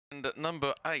And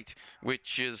number 8,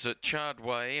 which is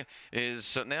Chardway,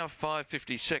 is now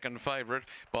 5.52 favourite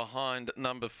behind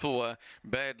number 4,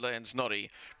 Badlands Noddy.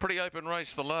 Pretty open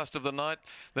race, the last of the night.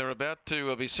 They're about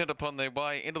to be sent upon their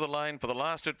way into the lane for the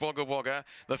last at Wagga Wagga.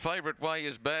 The favourite way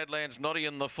is Badlands Noddy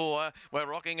in the 4. We're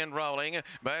rocking and rolling.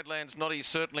 Badlands Noddy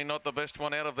certainly not the best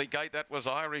one out of the gate. That was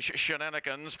Irish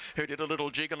Shenanigans, who did a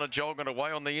little jig and a jog and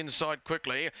away on the inside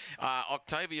quickly.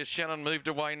 Octavia Shannon moved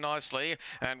away nicely,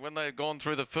 and when they've gone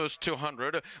through the first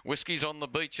 200, Whiskey's on the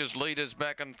Beach as leaders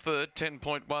back in third,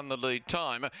 10.1 the lead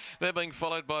time. They're being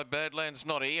followed by Badlands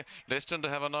Noddy, destined to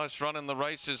have a nice run in the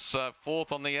race, is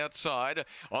fourth on the outside.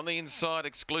 On the inside,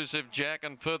 Exclusive Jack,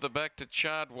 and further back to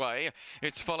Chardway.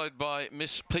 It's followed by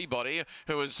Miss Peabody,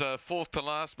 who is fourth to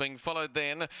last, being followed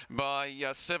then by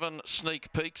 7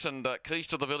 Sneak Peeks, and Keys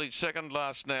to the Village second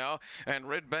last now, and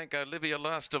Red Bank Olivia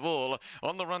last of all.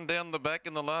 On the run down the back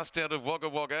in the last out of Wagga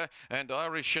Wagga, and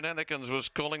Irish Shenanigans was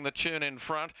calling the tune in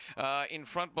front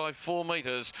by 4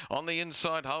 metres. On the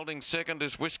inside, holding second,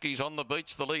 is Whiskey's on the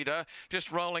Beach, the leader,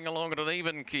 just rolling along at an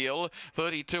even keel,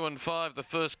 32 and 5 the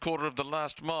first quarter of the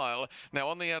last mile. Now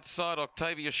on the outside,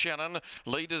 Octavia Shannon,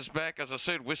 leaders back, as I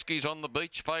said, Whiskey's on the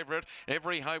Beach, favourite.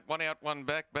 Every Hope, 1 out, 1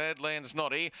 back, Badlands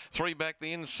Noddy. 3 back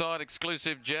the inside,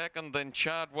 Exclusive Jack, and then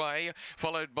Chardway,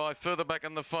 followed by further back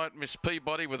in the fight, Miss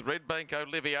Peabody with Red Bank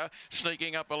Olivia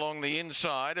sneaking up along the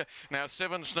inside. Now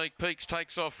 7 Sneak Peeks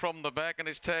takes off from the back and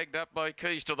is tagged up by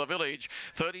Keys to the Village.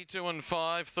 32 and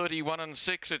 5, 31 and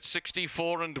 6, it's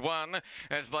 64 and 1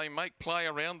 as they make play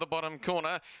around the bottom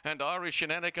corner, and Irish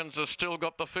Shenanigans has still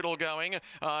got the fiddle going.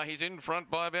 He's in front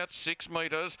by about 6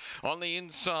 metres. On the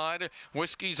inside,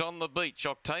 Whiskey's on the Beach.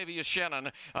 Octavia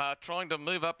Shannon trying to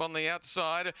move up on the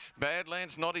outside.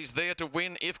 Badlands Noddy's there to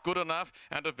win if good enough,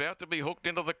 and about to be hooked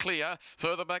into the clear.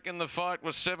 Further back in the fight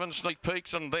was 7 Sneak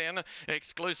Peeks, and then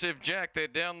Exclusive Jack. They're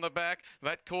down the back.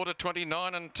 That quarter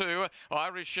 29 and 2.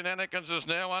 Irish Shenanigans is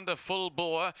now under full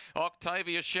bore.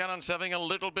 Octavia Shannon's having a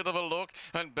little bit of a look,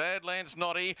 and Badlands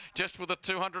Noddy just with a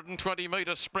 220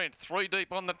 metre sprint. 3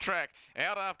 deep on the track.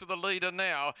 Out after the leader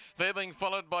now. They're being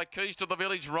followed by Keys to the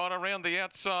Village right around the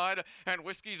outside, and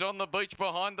Whiskey's on the Beach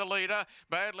behind the leader.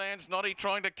 Badlands Noddy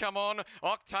trying to come on.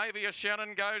 Octavia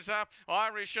Shannon goes up.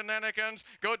 Irish Shenanigans,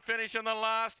 good finish in the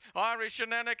last. Irish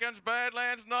Shenanigans,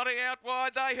 Badlands Noddy out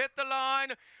wide. They hit the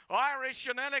line. Irish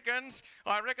Shenanigans,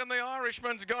 I reckon the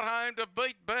Irishman's got home to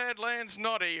beat Badlands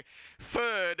Noddy.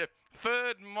 Third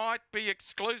might be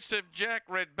Exclusive Jack,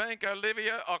 Red Bank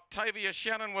Olivia. Octavia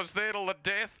Shannon was there till the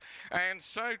death, and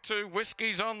so too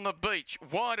Whiskey's on the Beach.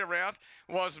 Wider out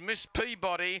was Miss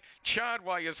Peabody.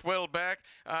 Chardway is well back.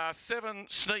 7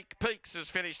 Sneak Peeks has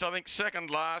finished, I think, second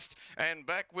last, and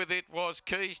back with it was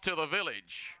Keys to the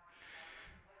Village.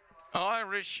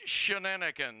 Irish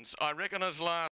Shenanigans, I reckon, as last.